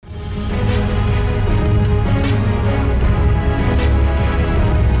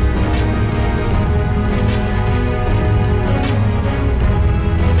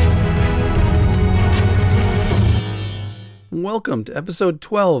welcome to episode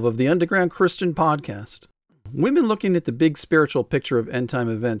 12 of the Underground Christian Podcast. We've been looking at the big spiritual picture of end-time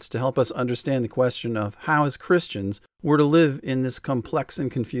events to help us understand the question of how, as Christians, we're to live in this complex and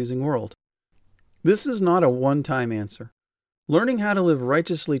confusing world. This is not a one-time answer. Learning how to live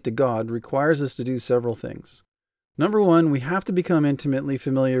righteously to God requires us to do several things. Number one, we have to become intimately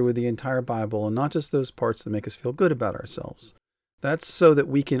familiar with the entire Bible and not just those parts that make us feel good about ourselves. That's so that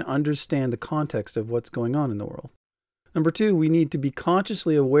we can understand the context of what's going on in the world. Number two, we need to be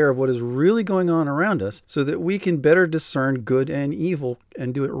consciously aware of what is really going on around us so that we can better discern good and evil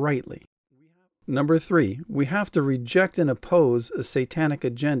and do it rightly. Number three, we have to reject and oppose a satanic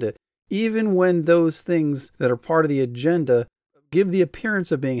agenda, even when those things that are part of the agenda give the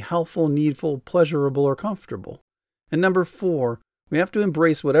appearance of being helpful, needful, pleasurable, or comfortable. And number four, we have to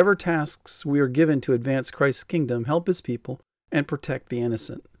embrace whatever tasks we are given to advance Christ's kingdom, help His people, and protect the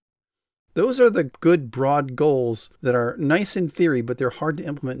innocent. Those are the good, broad goals that are nice in theory, but they're hard to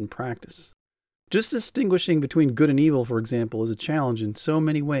implement in practice. Just distinguishing between good and evil, for example, is a challenge in so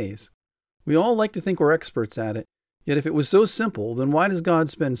many ways. We all like to think we're experts at it, yet if it was so simple, then why does God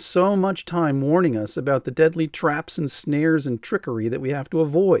spend so much time warning us about the deadly traps and snares and trickery that we have to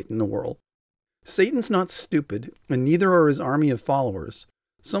avoid in the world? Satan's not stupid, and neither are his army of followers,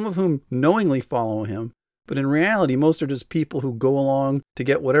 some of whom knowingly follow him, but in reality, most are just people who go along to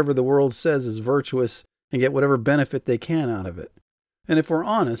get whatever the world says is virtuous and get whatever benefit they can out of it. And if we're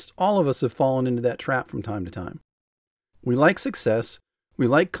honest, all of us have fallen into that trap from time to time. We like success, we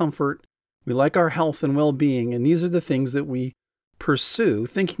like comfort, we like our health and well-being, and these are the things that we pursue,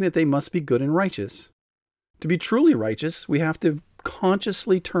 thinking that they must be good and righteous. To be truly righteous, we have to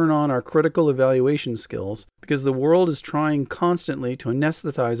consciously turn on our critical evaluation skills because the world is trying constantly to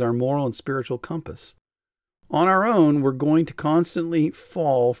anesthetize our moral and spiritual compass. On our own, we're going to constantly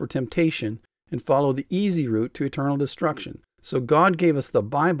fall for temptation and follow the easy route to eternal destruction. So God gave us the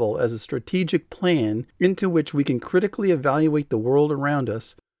Bible as a strategic plan into which we can critically evaluate the world around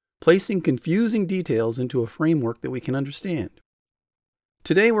us, placing confusing details into a framework that we can understand.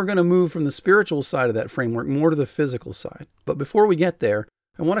 Today, we're going to move from the spiritual side of that framework more to the physical side. But before we get there,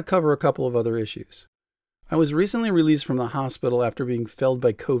 I want to cover a couple of other issues. I was recently released from the hospital after being felled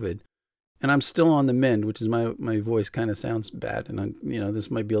by COVID. And I'm still on the mend, which is my voice kind of sounds bad. And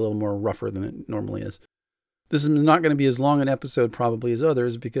this might be a little more rougher than it normally is. This is not going to be as long an episode probably as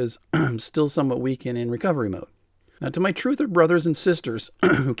others because I'm still somewhat weak and in recovery mode. Now, to my truther brothers and sisters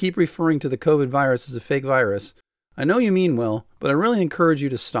who keep referring to the COVID virus as a fake virus, I know you mean well, but I really encourage you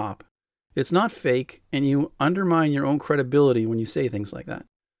to stop. It's not fake, and you undermine your own credibility when you say things like that.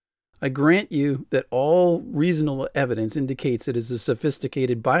 I grant you that all reasonable evidence indicates it is a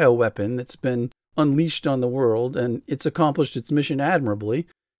sophisticated bioweapon that's been unleashed on the world, and it's accomplished its mission admirably,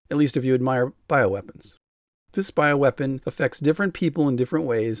 at least if you admire bioweapons. This bioweapon affects different people in different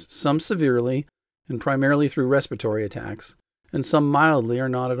ways, some severely, and primarily through respiratory attacks, and some mildly or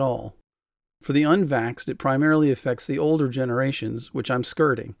not at all. For the unvaxxed, it primarily affects the older generations, which I'm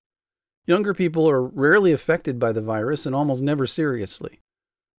skirting. Younger people are rarely affected by the virus and almost never seriously.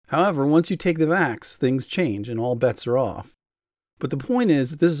 However, once you take the vax, things change and all bets are off. But the point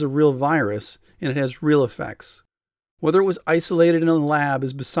is that this is a real virus and it has real effects. Whether it was isolated in a lab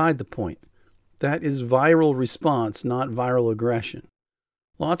is beside the point. That is viral response, not viral aggression.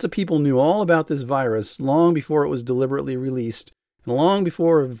 Lots of people knew all about this virus long before it was deliberately released and long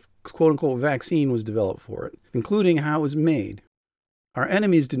before a quote-unquote vaccine was developed for it, including how it was made. Our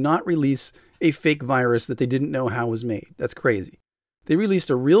enemies did not release a fake virus that they didn't know how it was made. That's crazy. They released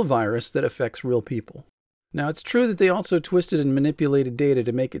a real virus that affects real people. Now, it's true that they also twisted and manipulated data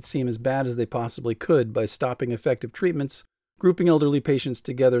to make it seem as bad as they possibly could by stopping effective treatments, grouping elderly patients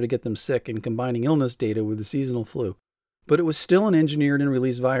together to get them sick, and combining illness data with the seasonal flu. But it was still an engineered and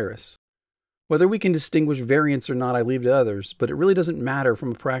released virus. Whether we can distinguish variants or not, I leave to others, but it really doesn't matter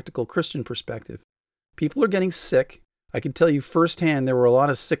from a practical Christian perspective. People are getting sick. I can tell you firsthand there were a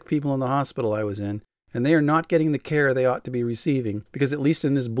lot of sick people in the hospital I was in, and they are not getting the care they ought to be receiving because, at least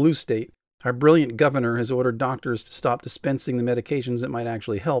in this blue state, our brilliant governor has ordered doctors to stop dispensing the medications that might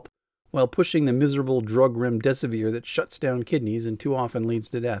actually help while pushing the miserable drug remdesivir that shuts down kidneys and too often leads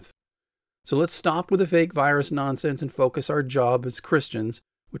to death. So let's stop with the fake virus nonsense and focus our job as Christians,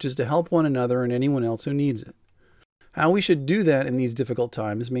 which is to help one another and anyone else who needs it. How we should do that in these difficult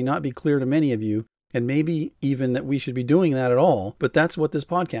times may not be clear to many of you, and maybe even that we should be doing that at all, but that's what this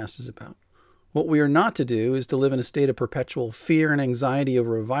podcast is about. What we are not to do is to live in a state of perpetual fear and anxiety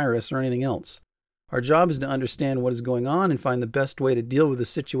over a virus or anything else. Our job is to understand what is going on and find the best way to deal with the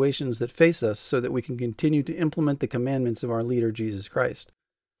situations that face us so that we can continue to implement the commandments of our leader, Jesus Christ.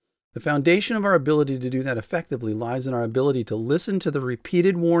 The foundation of our ability to do that effectively lies in our ability to listen to the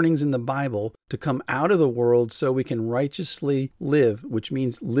repeated warnings in the Bible to come out of the world so we can righteously live, which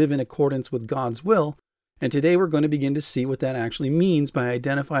means live in accordance with God's will. And today we're going to begin to see what that actually means by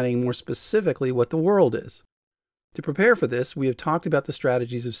identifying more specifically what the world is. To prepare for this, we have talked about the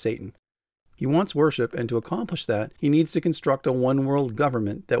strategies of Satan. He wants worship, and to accomplish that, he needs to construct a one-world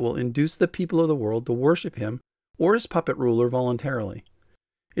government that will induce the people of the world to worship him or his puppet ruler voluntarily.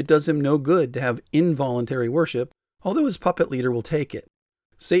 It does him no good to have involuntary worship, although his puppet leader will take it.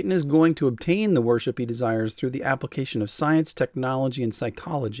 Satan is going to obtain the worship he desires through the application of science, technology, and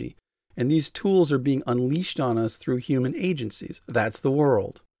psychology, and these tools are being unleashed on us through human agencies. That's the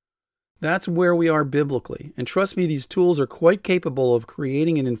world. That's where we are biblically, and trust me, these tools are quite capable of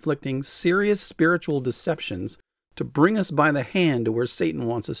creating and inflicting serious spiritual deceptions to bring us by the hand to where Satan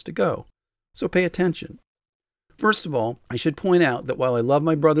wants us to go. So pay attention. First of all, I should point out that while I love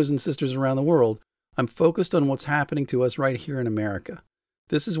my brothers and sisters around the world, I'm focused on what's happening to us right here in America.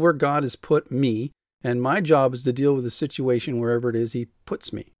 This is where God has put me, and my job is to deal with the situation wherever it is he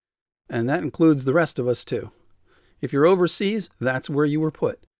puts me. And that includes the rest of us too. If you're overseas, that's where you were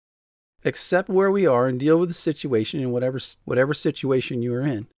put. Accept where we are and deal with the situation in whatever situation you are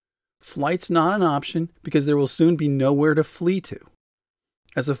in. Flight's not an option because there will soon be nowhere to flee to.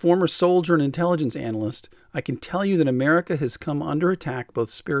 As a former soldier and intelligence analyst, I can tell you that America has come under attack both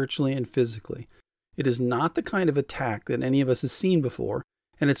spiritually and physically. It is not the kind of attack that any of us has seen before,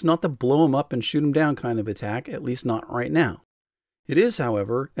 and it's not the blow 'em up and shoot 'em down kind of attack, at least not right now. It is,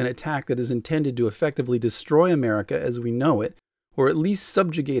 however, an attack that is intended to effectively destroy America as we know it, or at least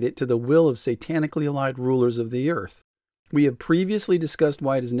subjugate it to the will of satanically allied rulers of the earth. We have previously discussed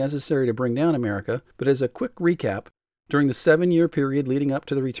why it is necessary to bring down America, but as a quick recap, during the 7-year period leading up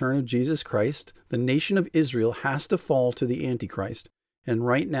to the return of Jesus Christ, the nation of Israel has to fall to the Antichrist, and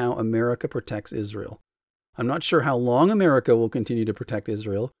right now America protects Israel. I'm not sure how long America will continue to protect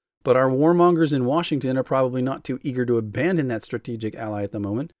Israel, but our warmongers in Washington are probably not too eager to abandon that strategic ally at the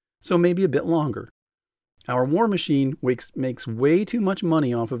moment, so maybe a bit longer. Our war machine makes way too much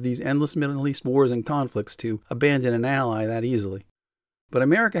money off of these endless Middle East wars and conflicts to abandon an ally that easily. But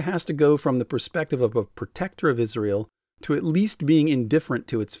America has to go from the perspective of a protector of Israel to at least being indifferent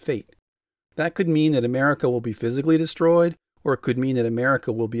to its fate. That could mean that America will be physically destroyed, or it could mean that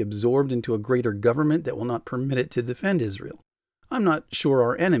America will be absorbed into a greater government that will not permit it to defend Israel. I'm not sure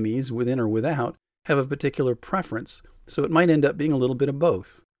our enemies, within or without, have a particular preference, so it might end up being a little bit of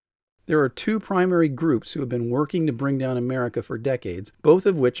both. There are two primary groups who have been working to bring down America for decades, both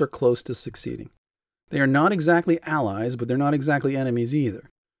of which are close to succeeding. They are not exactly allies, but they're not exactly enemies either.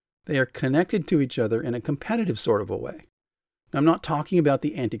 They are connected to each other in a competitive sort of a way. I'm not talking about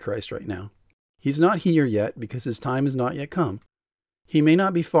the Antichrist right now. He's not here yet because his time has not yet come. He may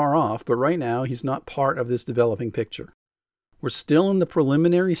not be far off, but right now he's not part of this developing picture. We're still in the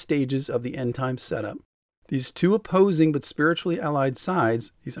preliminary stages of the end time setup. These two opposing but spiritually allied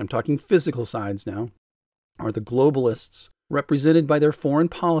sides, I'm talking physical sides now, are the globalists, represented by their foreign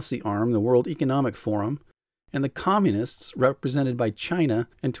policy arm, the World Economic Forum, and the communists, represented by China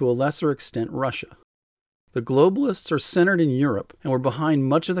and to a lesser extent Russia. The globalists are centered in Europe and were behind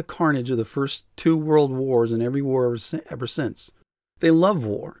much of the carnage of the first 2 world wars and every war ever since. They love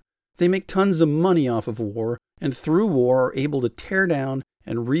war. They make tons of money off of war, and through war are able to tear down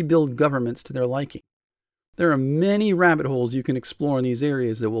and rebuild governments to their liking. There are many rabbit holes you can explore in these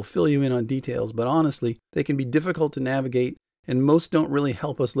areas that will fill you in on details, but honestly, they can be difficult to navigate, and most don't really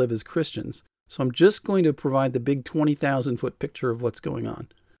help us live as Christians. So I'm just going to provide the big 20,000-foot picture of what's going on.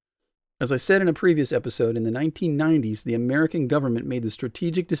 As I said in a previous episode, in the 1990s, the American government made the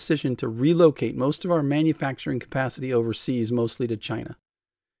strategic decision to relocate most of our manufacturing capacity overseas, mostly to China.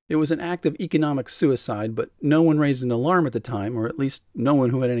 It was an act of economic suicide, but no one raised an alarm at the time, or at least no one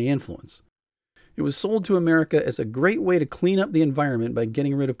who had any influence. It was sold to America as a great way to clean up the environment by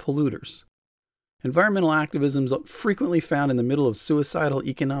getting rid of polluters. Environmental activism is frequently found in the middle of suicidal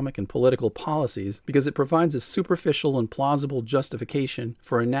economic and political policies because it provides a superficial and plausible justification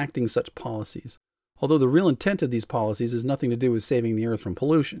for enacting such policies, although the real intent of these policies has nothing to do with saving the earth from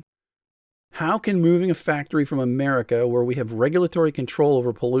pollution. How can moving a factory from America, where we have regulatory control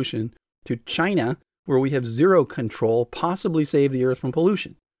over pollution, to China, where we have zero control, possibly save the earth from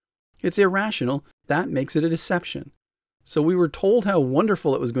pollution? It's irrational. That makes it a deception. So we were told how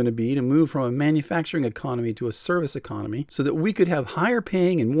wonderful it was going to be to move from a manufacturing economy to a service economy so that we could have higher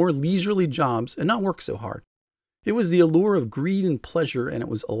paying and more leisurely jobs and not work so hard. It was the allure of greed and pleasure, and it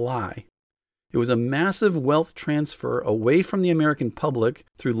was a lie. It was a massive wealth transfer away from the American public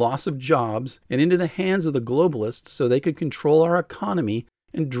through loss of jobs and into the hands of the globalists so they could control our economy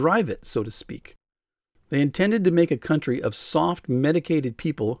and drive it, so to speak. They intended to make a country of soft, medicated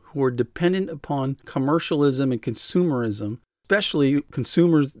people who are dependent upon commercialism and consumerism, especially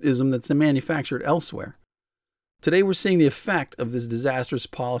consumerism that's manufactured elsewhere. Today we're seeing the effect of this disastrous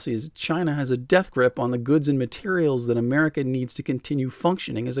policy as China has a death grip on the goods and materials that America needs to continue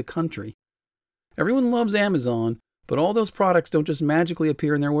functioning as a country. Everyone loves Amazon, but all those products don't just magically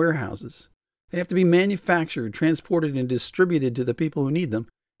appear in their warehouses. They have to be manufactured, transported, and distributed to the people who need them.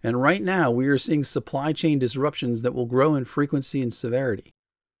 And right now, we are seeing supply chain disruptions that will grow in frequency and severity.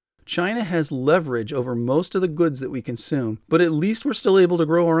 China has leverage over most of the goods that we consume, but at least we're still able to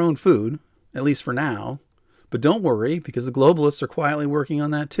grow our own food, at least for now. But don't worry, because the globalists are quietly working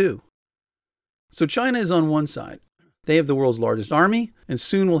on that too. So China is on one side. They have the world's largest army, and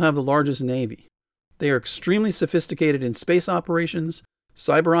soon will have the largest navy. They are extremely sophisticated in space operations,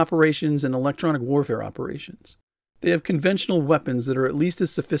 cyber operations, and electronic warfare operations. They have conventional weapons that are at least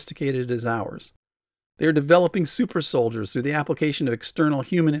as sophisticated as ours. They are developing super soldiers through the application of external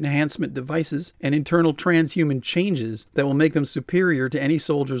human enhancement devices and internal transhuman changes that will make them superior to any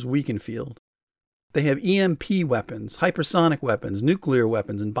soldiers we can field. They have EMP weapons, hypersonic weapons, nuclear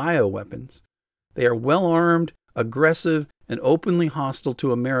weapons, and bioweapons. They are well-armed, aggressive, and openly hostile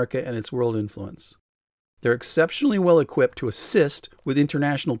to America and its world influence. They're exceptionally well equipped to assist with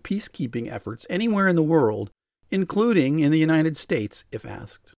international peacekeeping efforts anywhere in the world, including in the United States, if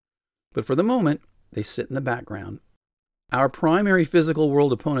asked. But for the moment, they sit in the background. Our primary physical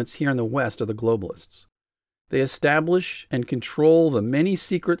world opponents here in the West are the globalists. They establish and control the many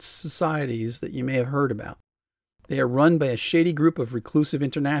secret societies that you may have heard about. They are run by a shady group of reclusive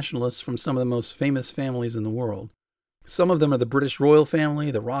internationalists from some of the most famous families in the world. Some of them are the British royal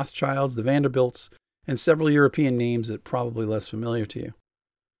family, the Rothschilds, the Vanderbilts, and several European names that are probably less familiar to you.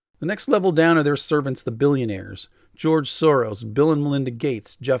 The next level down are their servants, the billionaires: George Soros, Bill and Melinda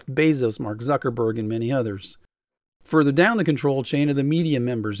Gates, Jeff Bezos, Mark Zuckerberg, and many others. Further down the control chain are the media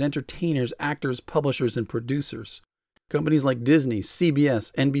members, entertainers, actors, publishers, and producers. Companies like Disney,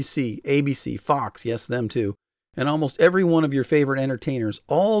 CBS, NBC, ABC, Fox, yes, them too, and almost every one of your favorite entertainers,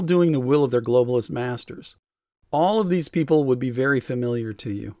 all doing the will of their globalist masters. All of these people would be very familiar to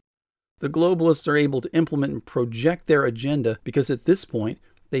you. The globalists are able to implement and project their agenda because at this point,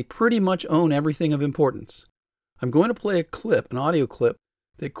 they pretty much own everything of importance. I'm going to play a clip, an audio clip,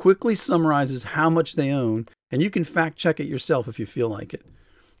 that quickly summarizes how much they own, and you can fact check it yourself if you feel like it.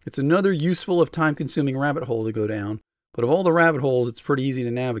 It's another useful if time-consuming rabbit hole to go down, but of all the rabbit holes, it's pretty easy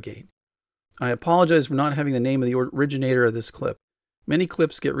to navigate. I apologize for not having the name of the originator of this clip. Many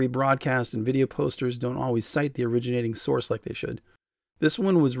clips get rebroadcast and video posters don't always cite the originating source like they should. This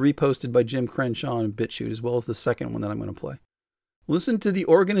one was reposted by Jim Crenshaw on BitChute, as well as the second one that I'm going to play. Listen to the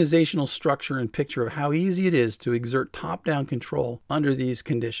organizational structure and picture of how easy it is to exert top-down control under these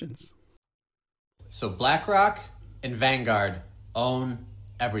conditions. So BlackRock and Vanguard own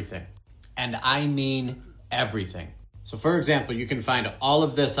everything. And I mean everything. So for example, you can find all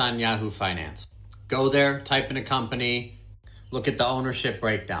of this on Yahoo Finance. Go there, type in a company, look at the ownership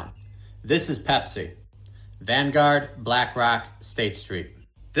breakdown. This is Pepsi. Vanguard, BlackRock, State Street.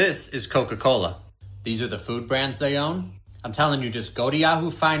 This is Coca-Cola. These are the food brands they own. I'm telling you, just go to Yahoo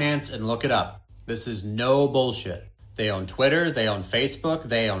Finance and look it up. This is no bullshit. They own Twitter, they own Facebook,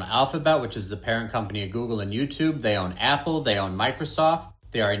 they own Alphabet, which is the parent company of Google and YouTube. They own Apple, they own Microsoft.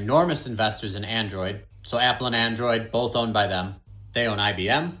 They are enormous investors in Android. So Apple and Android, both owned by them. They own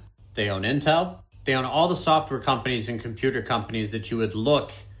IBM, they own Intel. They own all the software companies and computer companies that you would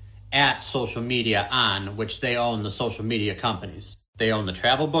look at social media on, which they own the social media companies. They own the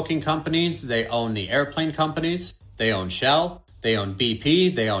travel booking companies, they own the airplane companies. They own Shell, they own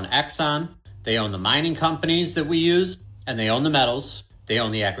BP, they own Exxon, they own the mining companies that we use, and they own the metals. They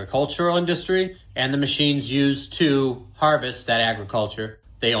own the agricultural industry and the machines used to harvest that agriculture.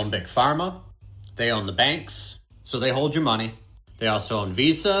 They own Big Pharma, they own the banks, so they hold your money. They also own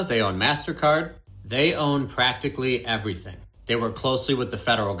Visa, they own MasterCard. They own practically everything. They work closely with the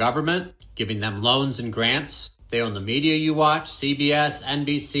federal government, giving them loans and grants. They own the media you watch: CBS,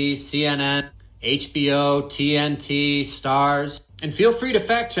 NBC, CNN, HBO, TNT, Stars. And feel free to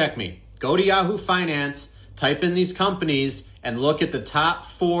fact check me. Go to Yahoo Finance, type in these companies, and look at the top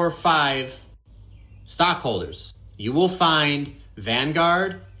 4 or 5 stockholders. You will find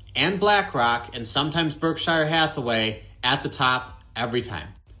Vanguard and BlackRock and sometimes Berkshire Hathaway at the top every time.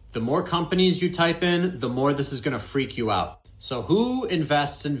 The more companies you type in, the more this is going to freak you out. So who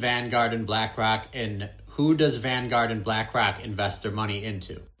invests in Vanguard and BlackRock, and who does Vanguard and BlackRock invest their money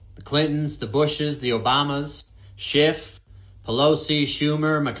into? The Clintons, the Bushes, the Obamas, Schiff, Pelosi,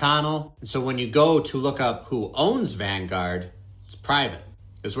 Schumer, McConnell. And so when you go to look up who owns Vanguard, it's private.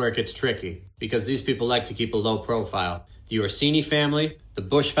 is where it gets tricky, because these people like to keep a low profile. The Orsini family, the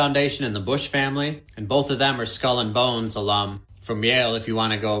Bush Foundation, and the Bush family, and both of them are Skull and Bones alum from Yale. If you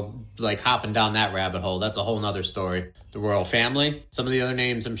want to go hopping down that rabbit hole, that's a whole nother story. The royal family, some of the other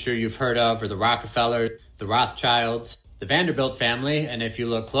names I'm sure you've heard of are the Rockefeller, the Rothschilds, the Vanderbilt family, and if you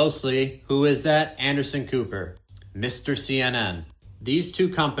look closely, who is that? Anderson Cooper, Mr. CNN. These two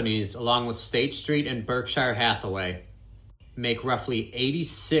companies, along with State Street and Berkshire Hathaway, make roughly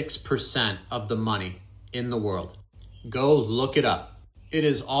 86% of the money in the world. Go look it up. It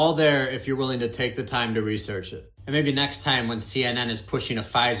is all there if you're willing to take the time to research it. And maybe next time when CNN is pushing a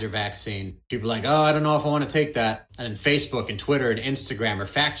Pfizer vaccine, people are like, oh, I don't know if I want to take that. And then Facebook and Twitter and Instagram are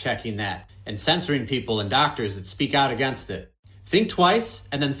fact-checking that and censoring people and doctors that speak out against it. Think twice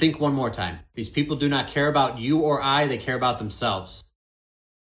and then think one more time. These people do not care about you or I, they care about themselves.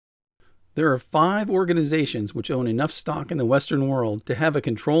 There are 5 organizations which own enough stock in the Western world to have a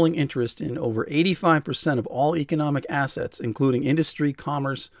controlling interest in over 85% of all economic assets, including industry,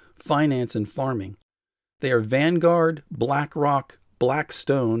 commerce, finance, and farming. They are Vanguard, BlackRock,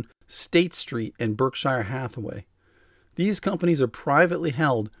 Blackstone, State Street, and Berkshire Hathaway. These companies are privately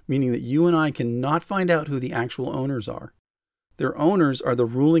held, meaning that you and I cannot find out who the actual owners are. Their owners are the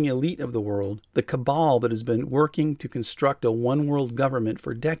ruling elite of the world, the cabal that has been working to construct a one-world government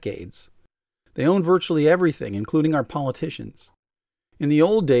for decades. They own virtually everything, including our politicians. In the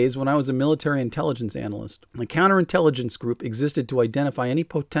old days, when I was a military intelligence analyst, a counterintelligence group existed to identify any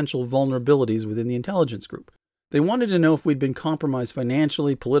potential vulnerabilities within the intelligence group. They wanted to know if we'd been compromised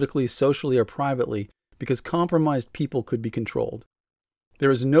financially, politically, socially, or privately, because compromised people could be controlled. There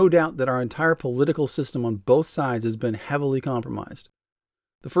is no doubt that our entire political system on both sides has been heavily compromised.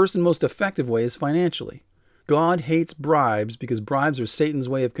 The first and most effective way is financially. God hates bribes because bribes are Satan's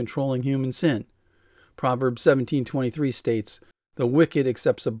way of controlling human sin. Proverbs 17:23 states, "The wicked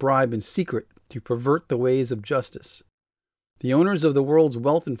accepts a bribe in secret to pervert the ways of justice." The owners of the world's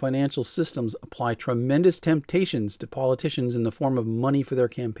wealth and financial systems apply tremendous temptations to politicians in the form of money for their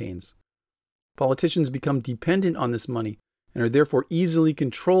campaigns. Politicians become dependent on this money and are therefore easily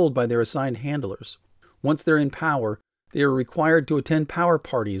controlled by their assigned handlers. Once they're in power, they are required to attend power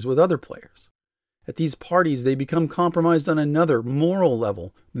parties with other players. At these parties, they become compromised on another moral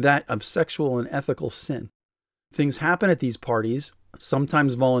level, that of sexual and ethical sin. Things happen at these parties,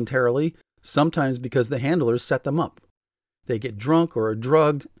 sometimes voluntarily, sometimes because the handlers set them up. They get drunk or are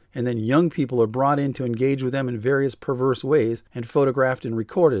drugged, and then young people are brought in to engage with them in various perverse ways and photographed and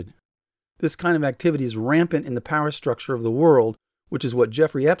recorded. This kind of activity is rampant in the power structure of the world, which is what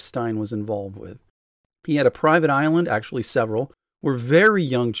Jeffrey Epstein was involved with. He had a private island, actually several, where very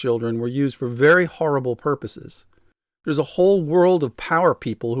young children were used for very horrible purposes. There's a whole world of power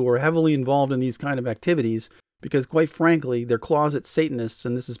people who are heavily involved in these kind of activities because, quite frankly, they're closet Satanists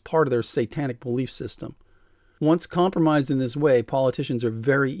and this is part of their satanic belief system. Once compromised in this way, politicians are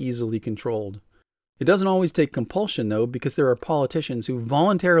very easily controlled. It doesn't always take compulsion, though, because there are politicians who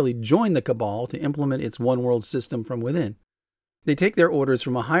voluntarily join the cabal to implement its one-world system from within. They take their orders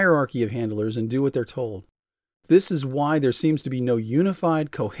from a hierarchy of handlers and do what they're told. This is why there seems to be no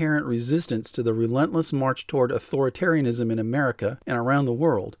unified, coherent resistance to the relentless march toward authoritarianism in America and around the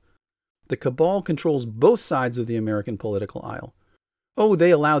world. The cabal controls both sides of the American political aisle. Oh,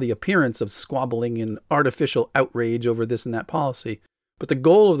 they allow the appearance of squabbling and artificial outrage over this and that policy, but the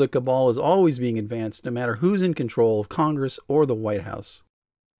goal of the cabal is always being advanced no matter who's in control of Congress or the White House.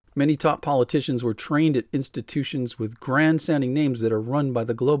 Many top politicians were trained at institutions with grand-sounding names that are run by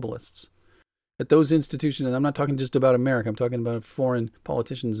the globalists. At those institutions, and I'm not talking just about America, I'm talking about foreign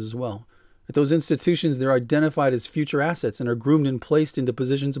politicians as well. At those institutions, they're identified as future assets and are groomed and placed into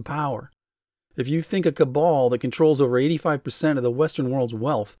positions of power. If you think a cabal that controls over 85% of the Western world's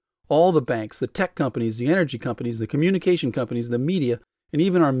wealth, all the banks, the tech companies, the energy companies, the communication companies, the media, and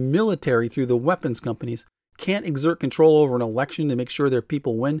even our military through the weapons companies can't exert control over an election to make sure their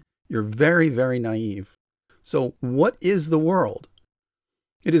people win, you're very, very naive. So what is the world?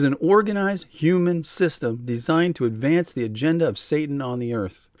 It is an organized human system designed to advance the agenda of Satan on the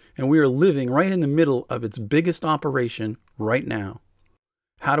earth. And we are living right in the middle of its biggest operation right now.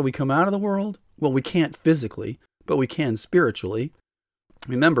 How do we come out of the world? Well, we can't physically, but we can spiritually.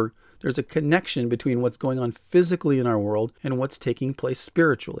 Remember, there's a connection between what's going on physically in our world and what's taking place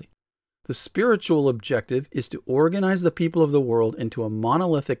spiritually. The spiritual objective is to organize the people of the world into a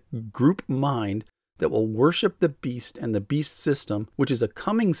monolithic group mind that will worship the beast and the beast system, which is a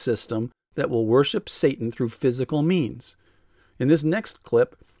coming system that will worship Satan through physical means. In this next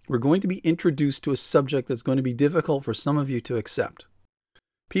clip, we're going to be introduced to a subject that's going to be difficult for some of you to accept.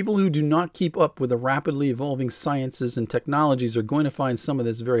 People who do not keep up with the rapidly evolving sciences and technologies are going to find some of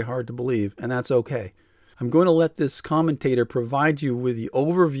this very hard to believe, and that's okay. I'm going to let this commentator provide you with the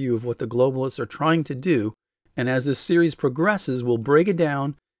overview of what the globalists are trying to do, and as this series progresses, we'll break it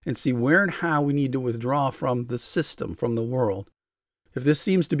down and see where and how we need to withdraw from the system, from the world. If this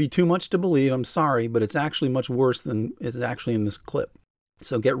seems to be too much to believe, I'm sorry, but it's actually much worse than is actually in this clip.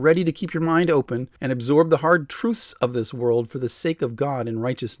 So get ready to keep your mind open and absorb the hard truths of this world for the sake of God and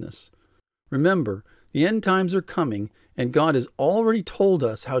righteousness. Remember, the end times are coming, and God has already told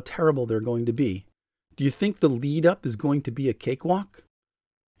us how terrible they're going to be. Do you think the lead up is going to be a cakewalk?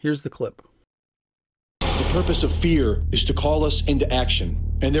 Here's the clip. The purpose of fear is to call us into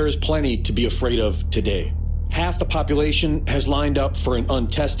action, and there is plenty to be afraid of today. Half the population has lined up for an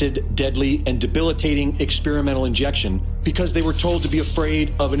untested, deadly, and debilitating experimental injection because they were told to be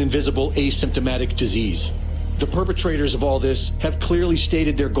afraid of an invisible asymptomatic disease. The perpetrators of all this have clearly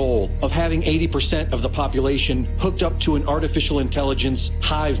stated their goal of having 80% of the population hooked up to an artificial intelligence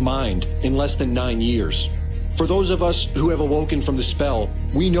hive mind in less than 9 years. For those of us who have awoken from the spell,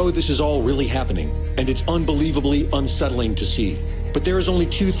 we know this is all really happening, and it's unbelievably unsettling to see. But there is only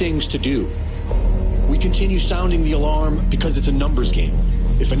two things to do. We continue sounding the alarm because it's a numbers game.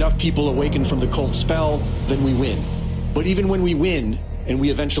 If enough people awaken from the cult spell, then we win. But even when we win, and we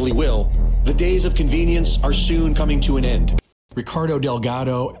eventually will, the days of convenience are soon coming to an end. Ricardo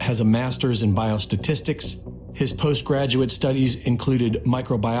Delgado has a master's in biostatistics. His postgraduate studies included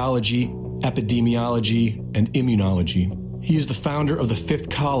microbiology, epidemiology, and immunology. He is the founder of the Fifth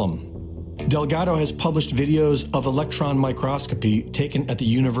Column. Delgado has published videos of electron microscopy taken at the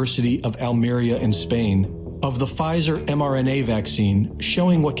University of Almeria in Spain of the Pfizer mRNA vaccine,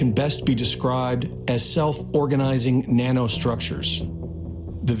 showing what can best be described as self-organizing nanostructures.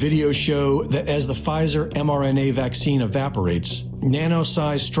 The videos show that as the Pfizer mRNA vaccine evaporates,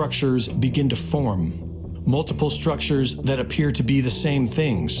 nano-sized structures begin to form. Multiple structures that appear to be the same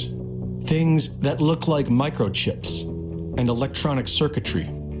things. Things that look like microchips and electronic circuitry.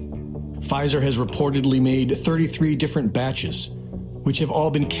 Pfizer has reportedly made 33 different batches, which have all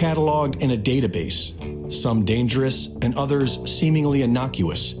been cataloged in a database, some dangerous and others seemingly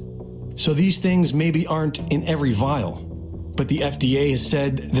innocuous. So these things maybe aren't in every vial, but the FDA has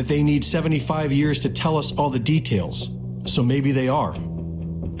said that they need 75 years to tell us all the details, so maybe they are.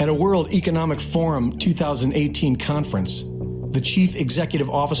 At a World Economic Forum 2018 conference, the chief executive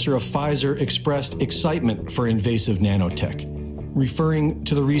officer of Pfizer expressed excitement for invasive nanotech, referring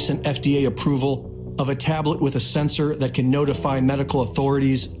to the recent FDA approval of a tablet with a sensor that can notify medical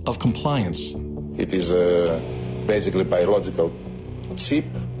authorities of compliance. It is basically a biological chip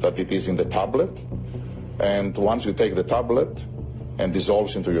that it is in the tablet, and once you take the tablet and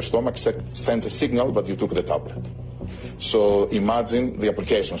dissolves into your stomach, sends a signal that you took the tablet. So imagine the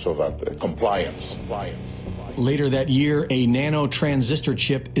applications of that, compliance. Later that year, a nano transistor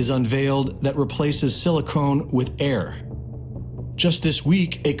chip is unveiled that replaces silicone with air. Just this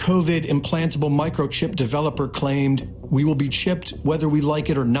week, a COVID implantable microchip developer claimed, "We will be chipped whether we like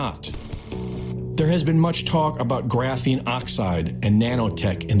it or not." There has been much talk about graphene oxide and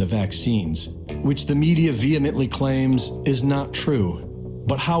nanotech in the vaccines, which the media vehemently claims is not true.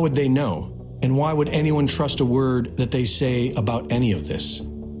 But how would they know? And why would anyone trust a word that they say about any of this?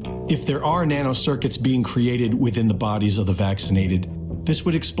 If there are nanocircuits being created within the bodies of the vaccinated, this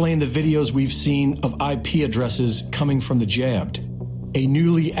would explain the videos we've seen of IP addresses coming from the jabbed, a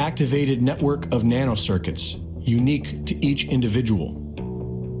newly activated network of nanocircuits, unique to each individual.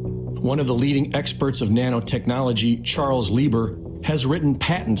 One of the leading experts of nanotechnology, Charles Lieber, has written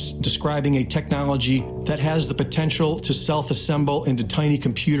patents describing a technology that has the potential to self-assemble into tiny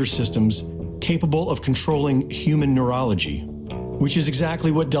computer systems capable of controlling human neurology, which is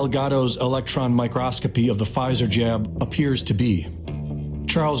exactly what Delgado's electron microscopy of the Pfizer jab appears to be.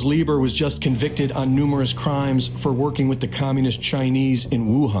 Charles Lieber was just convicted on numerous crimes for working with the communist Chinese in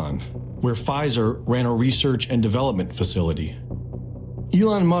Wuhan, where Pfizer ran a research and development facility.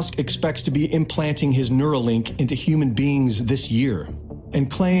 Elon Musk expects to be implanting his Neuralink into human beings this year, and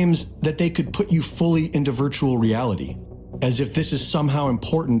claims that they could put you fully into virtual reality, as if this is somehow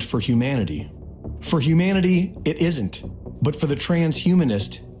important for humanity. For humanity, it isn't, but for the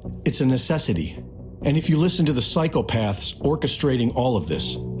transhumanist, it's a necessity. And if you listen to the psychopaths orchestrating all of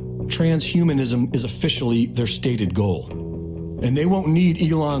this, transhumanism is officially their stated goal. And they won't need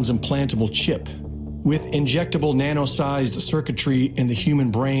Elon's implantable chip. With injectable nano-sized circuitry in the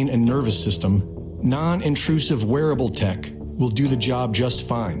human brain and nervous system, non-intrusive wearable tech will do the job just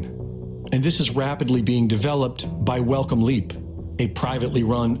fine. And this is rapidly being developed by Wellcome Leap, a privately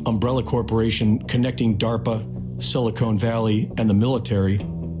run umbrella corporation connecting DARPA, Silicon Valley, and the military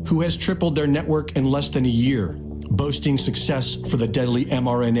who has tripled their network in less than a year, boasting success for the deadly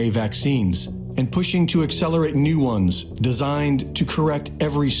mRNA vaccines, and pushing to accelerate new ones designed to correct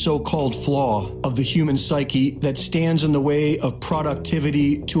every so-called flaw of the human psyche that stands in the way of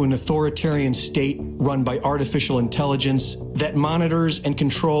productivity to an authoritarian state run by artificial intelligence that monitors and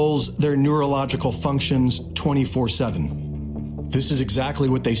controls their neurological functions 24/7. This is exactly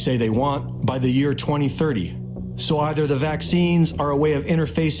what they say they want by the year 2030. So either the vaccines are a way of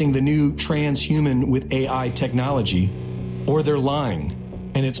interfacing the new transhuman with AI technology, or they're lying,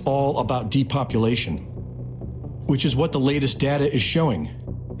 and it's all about depopulation, which is what the latest data is showing.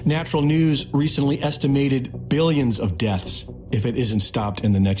 Natural News recently estimated billions of deaths if it isn't stopped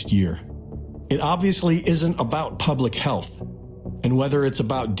in the next year. It obviously isn't about public health, and whether it's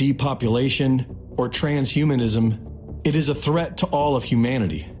about depopulation or transhumanism, it is a threat to all of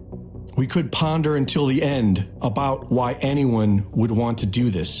humanity. We could ponder until the end about why anyone would want to do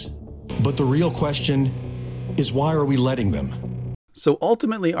this. But the real question is, why are we letting them? So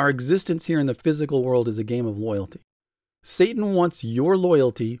ultimately, our existence here in the physical world is a game of loyalty. Satan wants your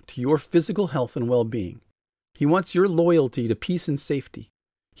loyalty to your physical health and well-being. He wants your loyalty to peace and safety.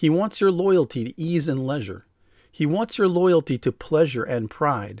 He wants your loyalty to ease and leisure. He wants your loyalty to pleasure and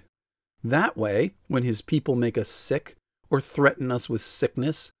pride. That way, when his people make us sick or threaten us with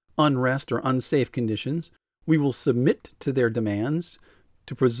sickness, unrest, or unsafe conditions, we will submit to their demands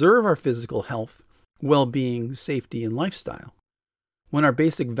to preserve our physical health, well-being, safety, and lifestyle. When our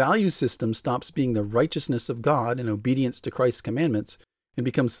basic value system stops being the righteousness of God and obedience to Christ's commandments and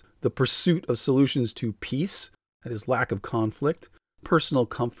becomes the pursuit of solutions to peace, that is, lack of conflict, personal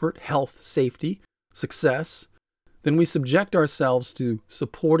comfort, health, safety, success, then we subject ourselves to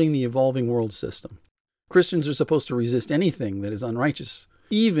supporting the evolving world system. Christians are supposed to resist anything that is unrighteous,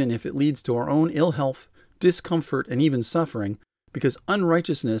 even if it leads to our own ill health, discomfort, and even suffering, because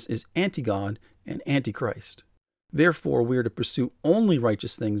unrighteousness is anti-God and anti-Christ. Therefore, we are to pursue only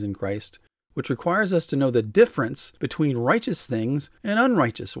righteous things in Christ, which requires us to know the difference between righteous things and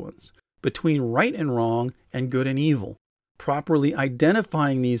unrighteous ones, between right and wrong and good and evil. Properly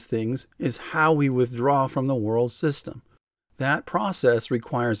identifying these things is how we withdraw from the world system. That process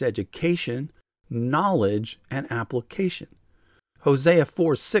requires education, knowledge, and application. Hosea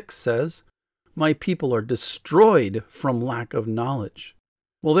 4:6 says, "My people are destroyed from lack of knowledge."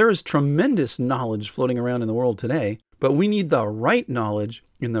 Well, there is tremendous knowledge floating around in the world today, but we need the right knowledge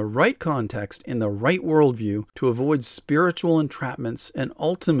in the right context, in the right worldview, to avoid spiritual entrapments and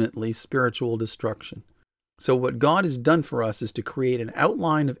ultimately spiritual destruction. So what God has done for us is to create an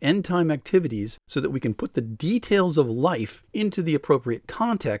outline of end-time activities so that we can put the details of life into the appropriate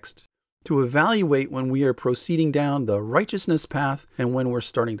context to evaluate when we are proceeding down the righteousness path and when we're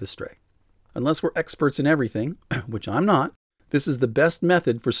starting to stray. Unless we're experts in everything, which I'm not, this is the best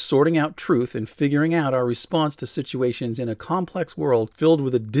method for sorting out truth and figuring out our response to situations in a complex world filled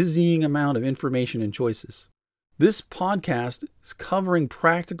with a dizzying amount of information and choices. This podcast is covering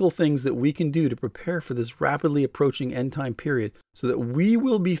practical things that we can do to prepare for this rapidly approaching end time period so that we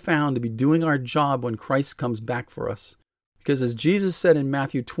will be found to be doing our job when Christ comes back for us. Because as Jesus said in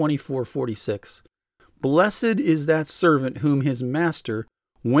Matthew 24:46, "Blessed is that servant whom his master,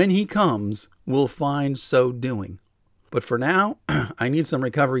 when he comes, will find so doing." But for now, I need some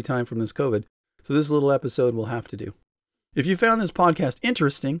recovery time from this COVID, so this little episode will have to do. If you found this podcast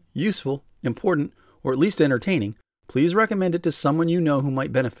interesting, useful, important, or at least entertaining, please recommend it to someone you know who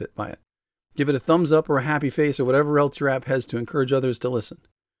might benefit by it. Give it a thumbs up or a happy face or whatever else your app has to encourage others to listen.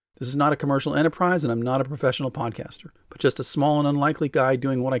 This is not a commercial enterprise, and I'm not a professional podcaster, but just a small and unlikely guy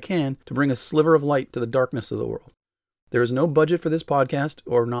doing what I can to bring a sliver of light to the darkness of the world. There is no budget for this podcast,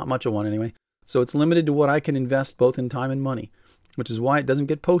 or not much of one anyway, so it's limited to what I can invest both in time and money, which is why it doesn't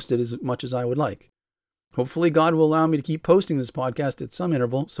get posted as much as I would like. Hopefully God will allow me to keep posting this podcast at some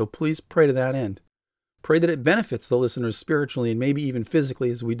interval, so please pray to that end. Pray that it benefits the listeners spiritually and maybe even physically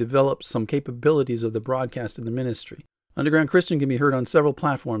as we develop some capabilities of the broadcast and the ministry. Underground Christian can be heard on several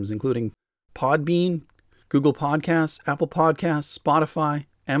platforms, including Podbean, Google Podcasts, Apple Podcasts, Spotify,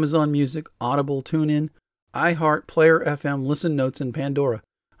 Amazon Music, Audible, TuneIn, iHeart, Player FM, Listen Notes, and Pandora.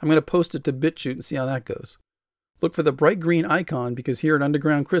 I'm going to post it to BitChute and see how that goes. Look for the bright green icon because here at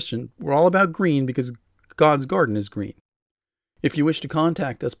Underground Christian, we're all about green because God's garden is green. If you wish to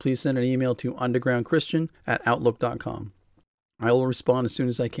contact us, please send an email to undergroundchristian@outlook.com. I will respond as soon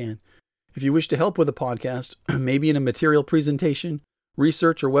as I can. If you wish to help with the podcast, maybe in a material presentation,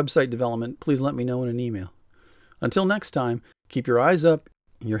 research, or website development, please let me know in an email. Until next time, keep your eyes up,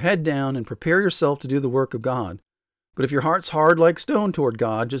 your head down, and prepare yourself to do the work of God. But if your heart's hard like stone toward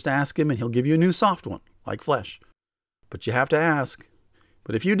God, just ask Him and He'll give you a new soft one, like flesh. But you have to ask.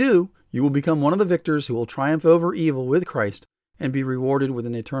 But if you do, you will become one of the victors who will triumph over evil with Christ and be rewarded with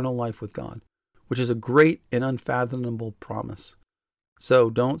an eternal life with God, which is a great and unfathomable promise. So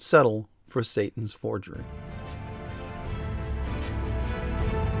don't settle for Satan's forgery.